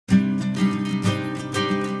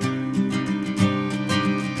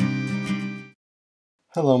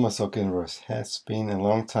Hello, my soccer universe. Has been a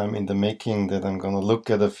long time in the making that I'm gonna look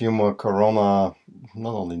at a few more Corona,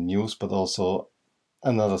 not only news, but also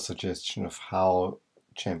another suggestion of how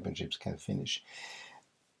championships can finish.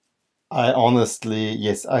 I honestly,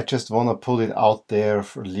 yes, I just wanna put it out there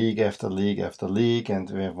for league after league after league, and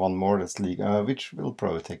we have one more that's league, which will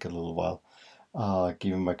probably take a little while,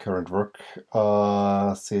 given my current work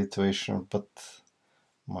situation, but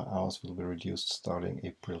my hours will be reduced starting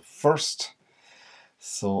April 1st.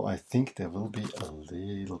 So I think there will be a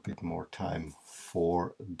little bit more time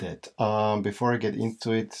for that. Before I get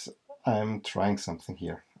into it, I'm trying something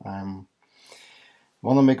here. I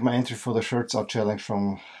want to make my entry for the Shirts Out Challenge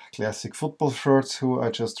from Classic Football Shirts, who I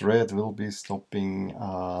just read will be stopping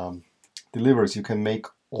deliveries. You can make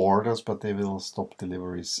orders, but they will stop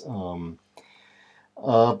deliveries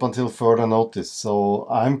up until further notice. So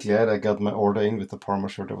I'm glad I got my order in with the Parma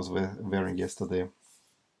shirt I was wearing yesterday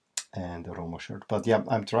and the Roma shirt. But yeah,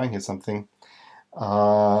 I'm trying here something.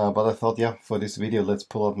 But I thought, yeah, for this video, let's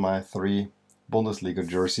pull out my three Bundesliga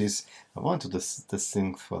jerseys. I wanted to do this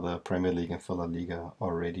thing for the Premier League and for La Liga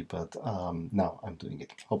already, but now I'm doing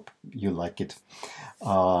it. Hope you like it.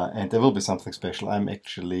 And there will be something special. I'm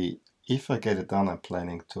actually, if I get it done, I'm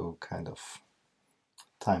planning to kind of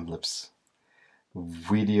time-lapse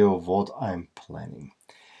video what I'm planning.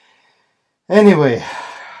 Anyway,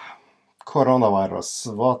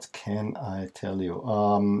 coronavirus, what can I tell you?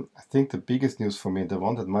 I think the biggest news for me, the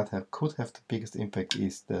one that could have the biggest impact,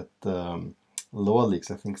 is that lower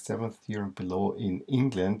leagues, I think seventh tier and below in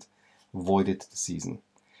England, voided the season.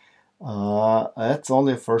 That's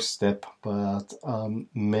only a first step, but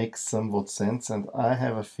makes somewhat sense, and I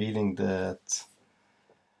have a feeling that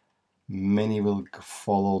many will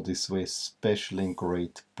follow this way, especially in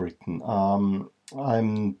Great Britain.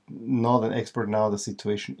 I'm not an expert now on the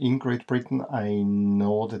situation in Great Britain. I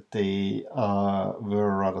know that they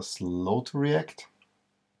were rather slow to react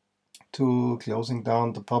to closing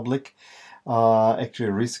down the public, actually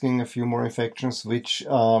risking a few more infections, which,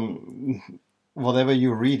 whatever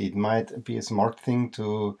you read, it might be a smart thing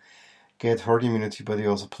to get herd immunity, but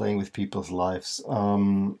you're also playing with people's lives.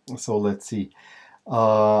 So let's see.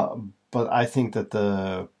 Uh, but I think that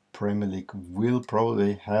the Premier League will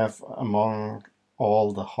probably have among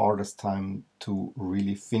all the hardest time to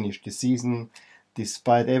really finish the season.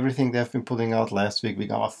 Despite everything they've been putting out last week, we're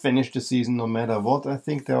gonna finish the season no matter what. I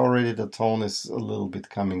think they already the tone is a little bit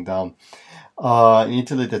coming down. In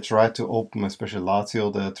Italy, they tried to open, especially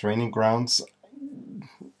Lazio, the training grounds.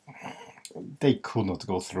 They could not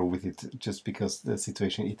go through with it just because the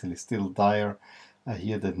situation in Italy is still dire. I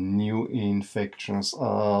hear that new infections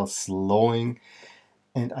are slowing,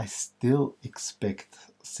 and I still expect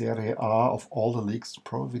Serie A of all the leagues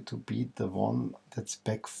probably to be the one that's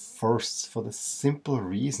back first, for the simple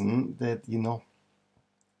reason that,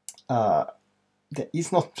 there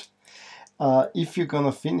is not. If you're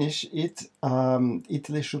gonna finish it,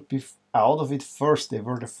 Italy should be out of it first. They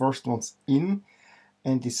were the first ones in,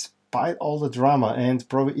 and despite all the drama, and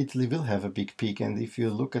probably Italy will have a big peak. And if you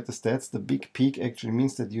look at the stats, the big peak actually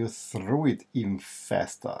means that you're through it even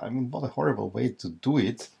faster. I mean, what a horrible way to do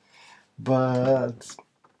it. But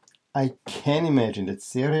I can imagine that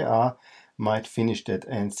Serie A might finish that.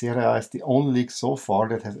 And Serie A is the only league so far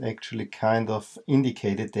that has actually kind of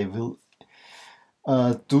indicated they will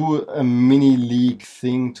do a mini league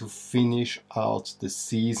thing to finish out the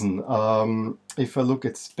season. If I look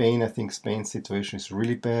at Spain, I think Spain's situation is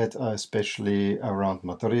really bad, especially around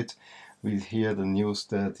Madrid. We hear the news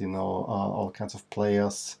that all kinds of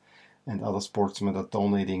players and other sportsmen are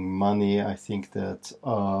donating money. I think that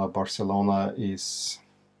Barcelona is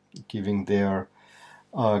giving their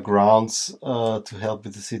grounds to help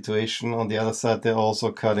with the situation. On the other side, they're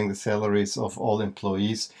also cutting the salaries of all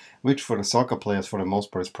employees, which for the soccer players, for the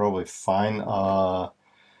most part, is probably fine.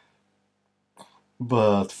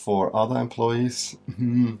 But for other employees,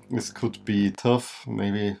 this could be tough.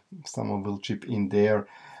 Maybe someone will chip in there.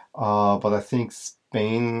 But I think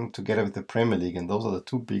Spain, together with the Premier League, and those are the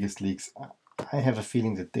two biggest leagues, I have a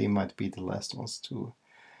feeling that they might be the last ones to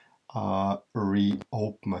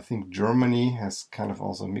reopen. I think Germany has kind of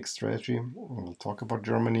also a mixed strategy. We'll talk about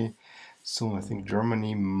Germany soon. I think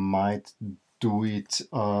Germany might do it,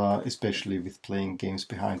 especially with playing games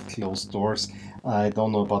behind closed doors. I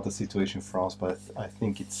don't know about the situation in France, but I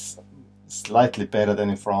think it's slightly better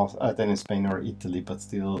than in France, than in Spain or Italy, but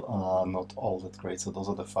still not all that great. So those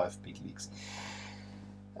are the five big leagues.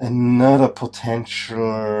 Another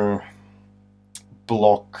potential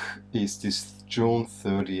block is this June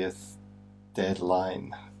 30th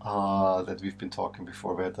deadline that we've been talking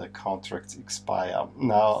before, where the contracts expire.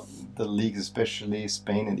 Now, the leagues, especially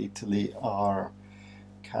Spain and Italy, are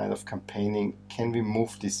kind of campaigning, can we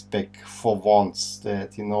move this back for once,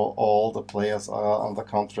 that, you know, all the players are under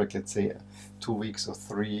contract, let's say 2 weeks or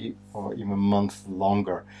 3 or even a month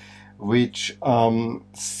longer, which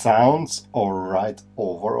sounds alright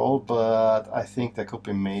overall, but I think there could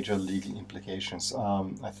be major legal implications.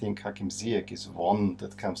 I think Hakim Ziyech is one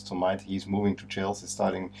that comes to mind. He's moving to Chelsea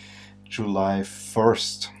starting July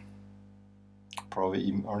 1st, probably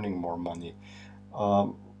even earning more money.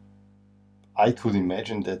 I could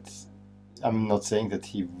imagine that, I'm not saying that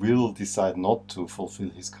he will decide not to fulfill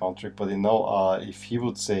his contract, but, you know, if he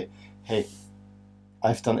would say, hey,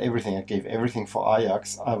 I've done everything, I gave everything for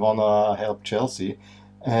Ajax, I wanna help Chelsea,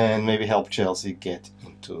 and maybe help Chelsea get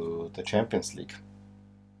into the Champions League.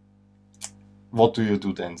 What do you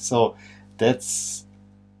do then? So that's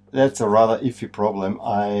a rather iffy problem.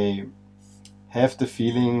 I have the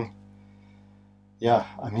feeling, yeah,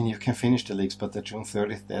 I mean, you can finish the leagues, but the June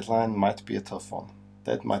 30th deadline might be a tough one.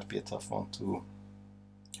 That might be a tough one to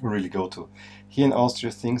really go to. Here in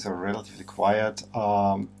Austria, things are relatively quiet.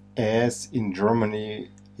 As in Germany,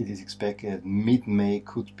 it is expected mid-May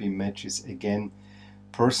could be matches again.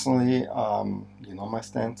 Personally, you know my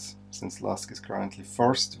stance. Since Lask is currently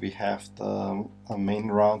first, we have the main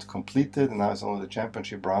round completed, and now it's only the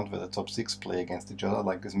championship round where the top 6 play against each other,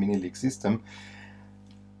 like this mini league system.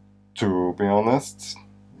 To be honest,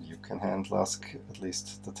 you can hand Lask at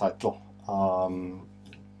least the title.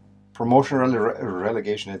 Promotion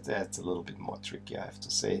relegation, that's a little bit more tricky, I have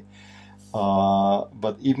to say.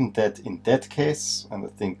 But even that, in that case, and I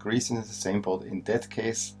think Greece is the same boat, in that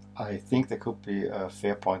case, I think there could be a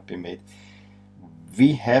fair point be made.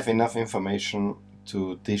 We have enough information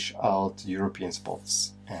to dish out European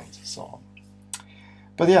spots and so on.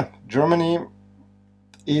 But yeah, Germany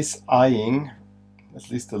is eyeing, at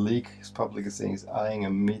least the league is publicly saying, is eyeing a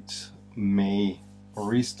mid-May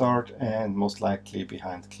restart, and most likely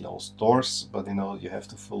behind closed doors. But, you know, you have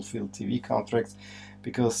to fulfill TV contracts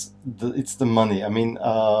because it's the money. I mean,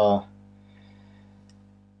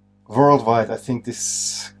 worldwide, I think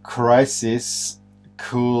this crisis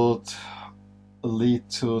could lead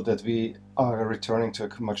to that we are returning to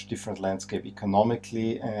a much different landscape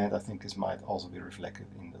economically, and I think this might also be reflected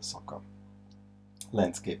in the soccer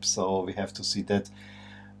landscape. So we have to see that.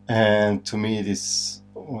 And to me, it is,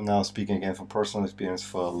 now speaking again from personal experience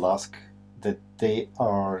for Lask, that they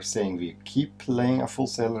are saying we keep playing our full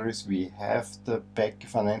salaries, we have the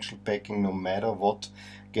financial backing no matter what,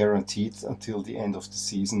 guaranteed until the end of the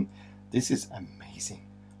season. This is amazing.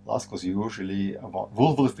 Lask was usually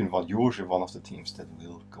would have been usually one of the teams that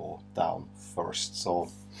will go down first. So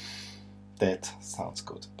that sounds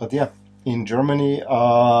good. But yeah, in Germany,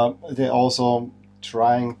 they're also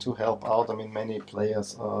trying to help out. I mean, many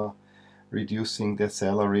players are reducing their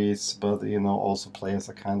salaries, but, you know, also players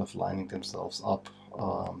are kind of lining themselves up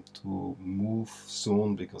to move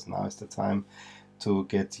soon, because now is the time to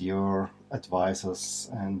get your advisors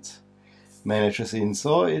and managers in.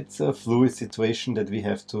 So it's a fluid situation that we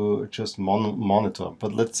have to just monitor.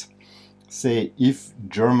 But let's say if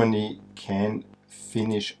Germany can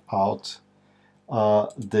finish out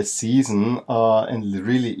the season, and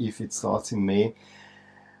really if it starts in May,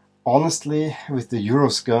 honestly, with the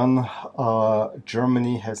Euros gone,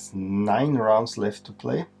 Germany has 9 rounds left to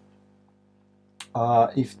play.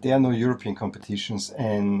 If there are no European competitions,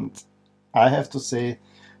 and I have to say,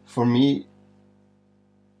 for me,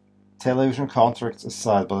 television contracts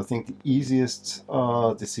aside, but I think the easiest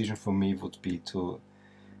decision for me would be to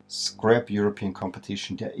scrap European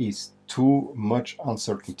competition. There is too much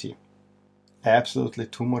uncertainty, absolutely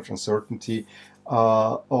too much uncertainty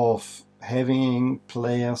of having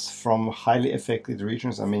players from highly affected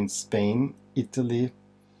regions. I mean, Spain, Italy,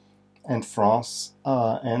 and France,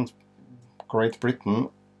 and Great Britain,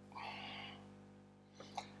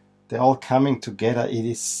 they're all coming together. It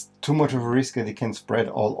is too much of a risk that it can spread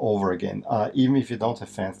all over again. Even if you don't have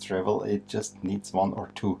fans travel, it just needs 1 or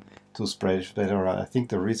 2 to spread better. I think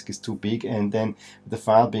the risk is too big. And then the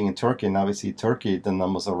final being in Turkey, now we see Turkey, the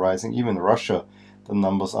numbers are rising. Even Russia, the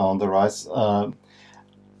numbers are on the rise.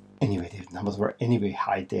 Anyway, the numbers were anyway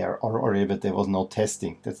high there already, but there was no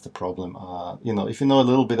testing. That's the problem. You know, if you know a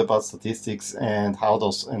little bit about statistics and how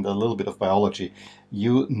those, and a little bit of biology,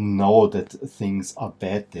 you know that things are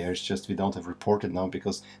bad there. It's just we don't have reported now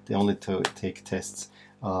because they only take tests.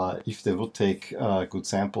 If they would take good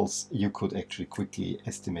samples, you could actually quickly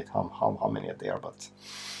estimate how many are there. But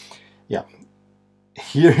yeah,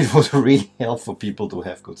 here it was really helpful for people to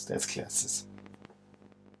have good stats classes.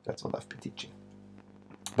 That's what I've been teaching.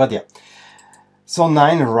 But yeah, So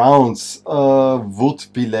 9 rounds would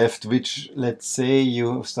be left, which, let's say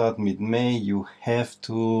you start mid-May, you have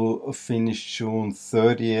to finish June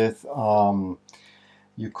 30th.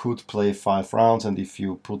 You could play 5 rounds, and if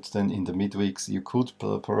you put them in the midweeks, you could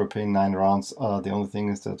probably play 9 rounds. The only thing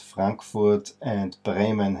is that Frankfurt and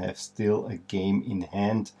Bremen have still a game in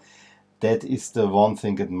hand. That is the one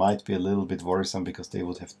thing that might be a little bit worrisome, because they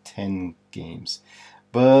would have 10 games.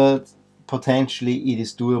 But potentially it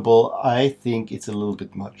is doable. I think it's a little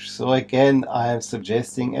bit much. So again, I am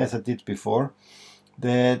suggesting, as I did before,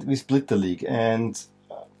 that we split the league. And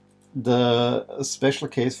the special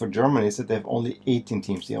case for Germany is that they have only 18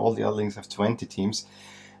 teams. All the other leagues have 20 teams.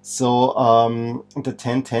 So the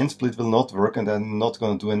 10-10 split will not work, and I'm not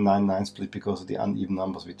going to do a 9-9 split because of the uneven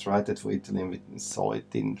numbers. We tried that for Italy and we saw it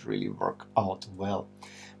didn't really work out well.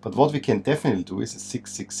 But what we can definitely do is a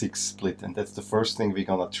 6-6-6 split, and that's the first thing we're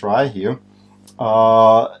going to try here.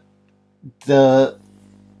 The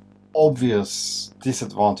obvious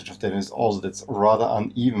disadvantage of that is also that's rather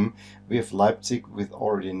uneven. We have Leipzig with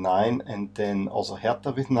already 9, and then also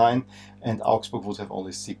Hertha with 9, and Augsburg would have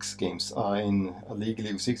only 6 games. In a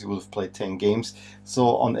League 6 we would have played 10 games.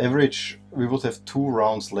 So on average we would have 2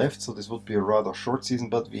 rounds left, so this would be a rather short season,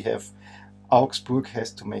 but we have Augsburg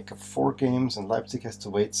has to make up 4 games and Leipzig has to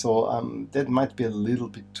wait, so that might be a little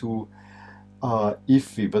bit too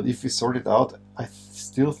iffy. But if we sort it out, I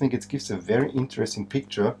still think it gives a very interesting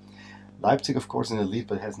picture. Leipzig, of course, in the lead,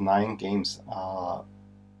 but has 9 games.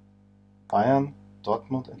 Bayern,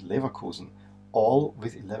 Dortmund, and Leverkusen, all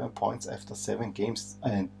with 11 points after 7 games,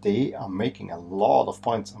 and they are making a lot of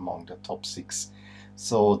points among the top 6.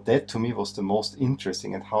 So that to me was the most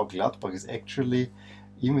interesting, and how Gladbach is actually,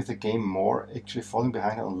 even with a game more, actually falling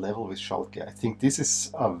behind on level with Schalke. I think this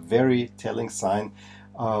is a very telling sign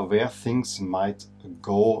where things might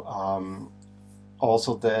go.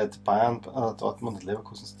 Also that Bayern, Dortmund and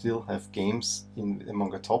Leverkusen still have games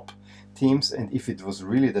among the top teams, and if it was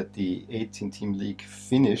really that the 18-team league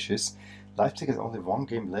finishes, Leipzig has only 1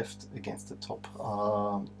 game left against the top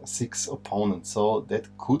 6 opponents, so that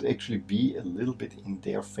could actually be a little bit in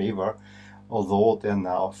their favor, although they're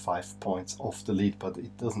now 5 points off the lead, but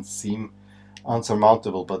it doesn't seem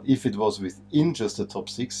unsurmountable. But if it was within just the top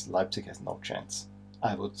 6, Leipzig has no chance,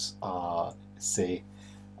 I would say.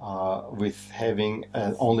 With having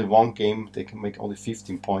only 1 game, they can make only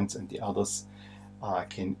 15 points, and the others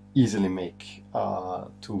can easily make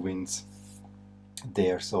 2 wins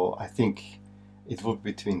there. So I think it would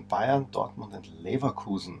be between Bayern, Dortmund and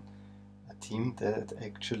Leverkusen, a team that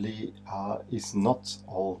actually is not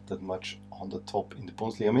all that much on the top in the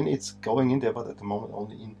Bundesliga. I mean, it's going in there, but at the moment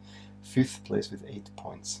only in 5th place with 8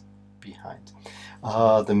 points behind.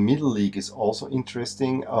 The middle league is also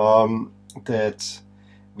interesting, that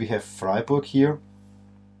we have Freiburg here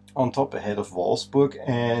on top ahead of Wolfsburg,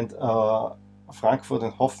 and Frankfurt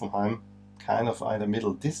and Hoffenheim kind of in the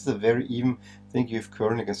middle. This is a very even. I think you have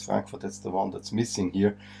Köln against Frankfurt, that's the one that's missing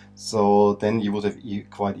here. So then you would have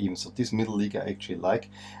quite even. So this middle league I actually like.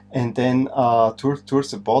 And then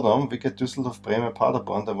towards the bottom we get Düsseldorf, Bremen,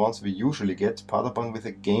 Paderborn, the ones we usually get. Paderborn with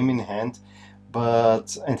a game in hand,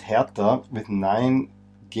 and Hertha with 9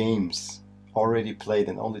 games already played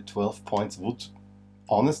and only 12 points would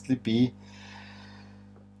honestly be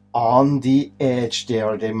on the edge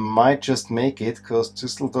there. They might just make it, because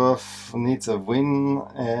Düsseldorf needs a win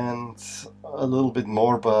and a little bit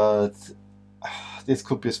more, but this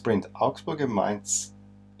could be a sprint. Augsburg and Mainz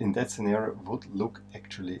in that scenario would look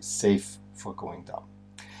actually safe for going down.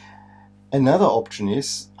 Another option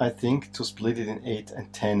is, I think, to split it in 8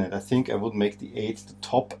 and 10, and I think I would make the 8 the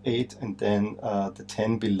top 8, and then the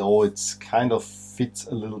 10 below. It's kind of fits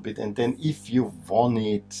a little bit, and then if you won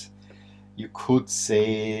it, you could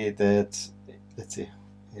say that, let's say,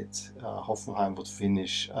 Hoffenheim would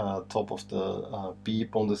finish top of the B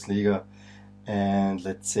Bundesliga, and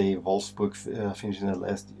let's say Wolfsburg finish in the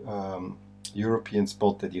last European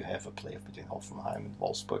spot, that you have a playoff between Hoffenheim and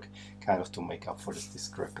Wolfsburg, kind of to make up for this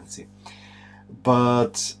discrepancy.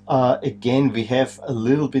 But again, we have a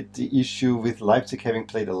little bit the issue with Leipzig having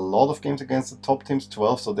played a lot of games against the top teams,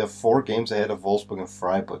 12, so they're 4 games ahead of Wolfsburg and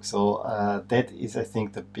Freiburg. So that is, I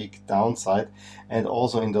think, the big downside. And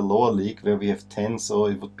also in the lower league, where we have 10, so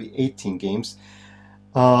it would be 18 games.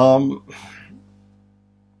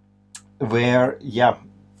 Where, yeah,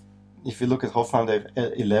 if you look at Hoffenheim, they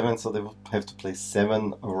have 11, so they would have to play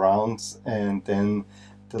 7 rounds, and then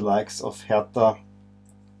the likes of Hertha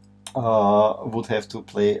would have to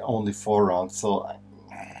play only 4 rounds, so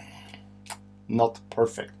not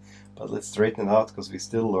perfect. But let's straighten it out, because we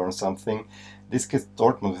still learn something. This gets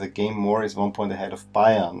Dortmund with a game more, is 1 point ahead of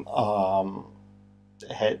Bayern.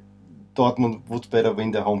 Dortmund would better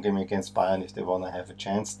win their home game against Bayern if they want to have a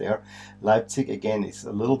chance there. Leipzig again is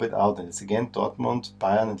a little bit out, and it's again Dortmund,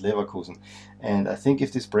 Bayern and Leverkusen. And I think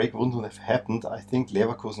if this break wouldn't have happened, I think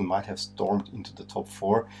Leverkusen might have stormed into the top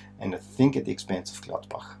 4, and I think at the expense of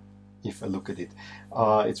Gladbach. If I look at it,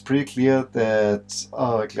 it's pretty clear that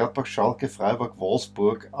Gladbach, Schalke, Freiburg,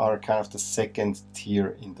 Wolfsburg are kind of the second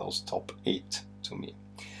tier in those top 8 to me.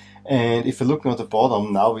 And if you look at the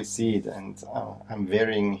bottom, now we see it, and I'm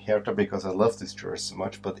wearing Hertha because I love this jersey so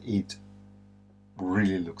much, but it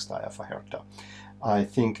really looks dire for Hertha. I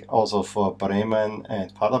think also for Bremen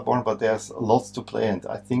and Paderborn, but there's lots to play, and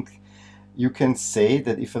I think you can say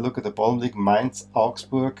that if you look at the bottom league, Mainz,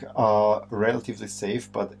 Augsburg are relatively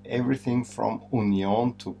safe, but everything from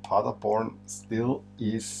Union to Paderborn still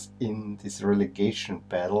is in this relegation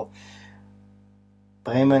battle.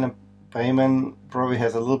 Bremen probably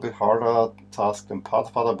has a little bit harder task than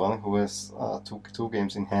Paderborn, who has two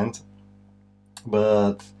games in hand.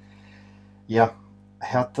 But yeah,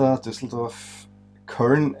 Hertha, Düsseldorf,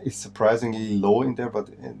 Köln is surprisingly low in there, but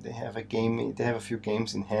they have a few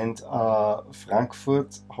games in hand.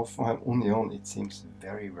 Frankfurt, Hoffenheim, Union, it seems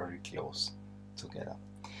very, very close together.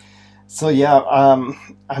 So yeah,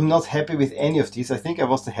 I'm not happy with any of these. I think I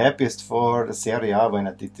was the happiest for the Serie A when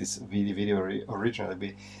I did this video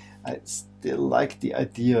originally. I still like the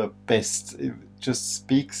idea best. It just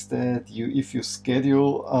speaks that if you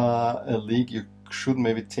schedule a league, you should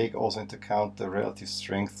maybe take also into account the relative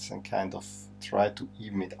strengths and kind of try to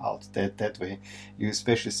even it out that way. You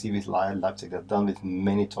especially see with Leipzig, they're done with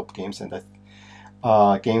many top games and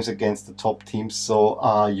games against the top teams.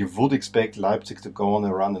 So you would expect Leipzig to go on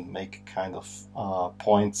a run and make kind of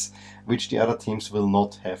points, which the other teams will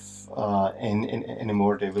not have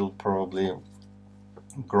anymore. They will probably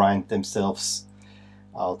grind themselves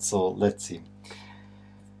out. So let's see.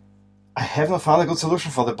 I have not found a good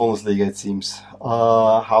solution for the Bundesliga, it seems.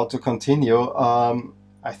 How to continue?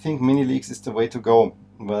 I think mini leagues is the way to go,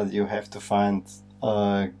 but you have to find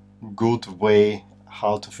a good way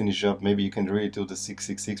how to finish up. Maybe you can really do the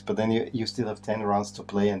 6-6-6, but then you still have 10 rounds to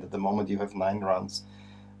play, and at the moment you have 9 rounds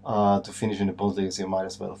to finish in the Bundesliga, so you might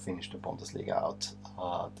as well finish the Bundesliga out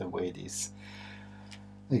the way it is.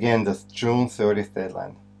 Again, the June 30th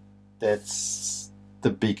deadline. That's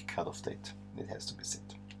the big cutoff date. It has to be set.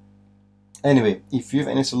 Anyway, if you have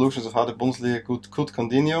any solutions of how the Bundesliga could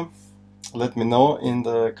continue, let me know in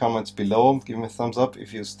the comments below. Give me a thumbs up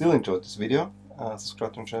if you still enjoyed this video.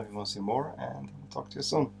 Subscribe to my channel if you want to see more, and I'll talk to you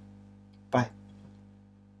soon. Bye.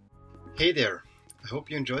 Hey there. I hope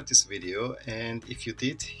you enjoyed this video, and if you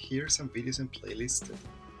did, here are some videos and playlists that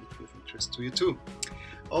would be of interest to you too.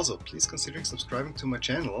 Also, please consider subscribing to my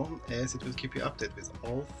channel, as it will keep you updated with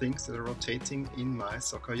all things that are rotating in my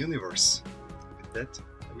soccer universe. With that,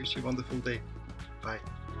 I wish you a wonderful day. Bye.